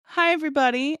Hi,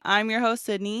 everybody. I'm your host,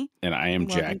 Sydney. And I am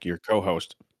Welcome. Jack, your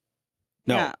co-host.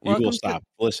 No, Yeah, you will welcome to stop.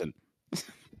 Listen.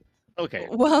 Okay. All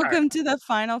right. welcome to the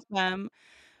Final Fem.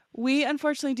 We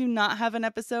unfortunately do not have an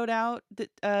episode out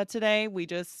today.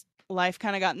 Life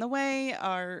kind of got in the way.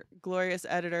 Our glorious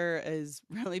editor is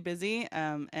really busy,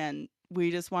 and we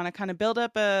just want to kind of build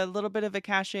up a little bit of a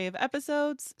cache of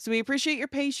episodes. So we appreciate your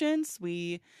patience.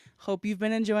 We hope you've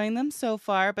been enjoying them so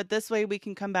far, but this way we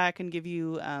can come back and give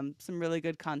you some really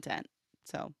good content.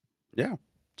 So, Yeah.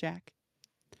 Jack.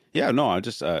 Yeah, no, I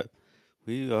just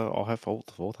we all have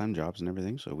full-time jobs and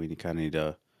everything, so we kind of need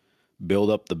to build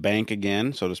up the bank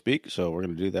again, so to speak. So we're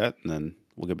going to do that, and then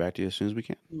we'll get back to you as soon as we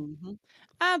can. Mhm.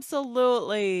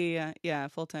 Absolutely. Yeah,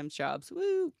 full-time jobs.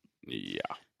 Woo. Yeah.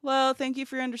 Well, thank you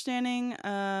for your understanding.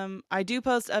 I do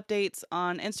post updates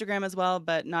on Instagram as well,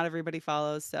 but not everybody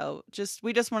follows. So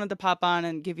we just wanted to pop on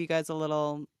and give you guys a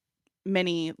little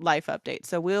mini life update.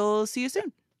 So we'll see you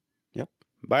soon. Yep.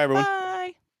 Bye, everyone. Bye.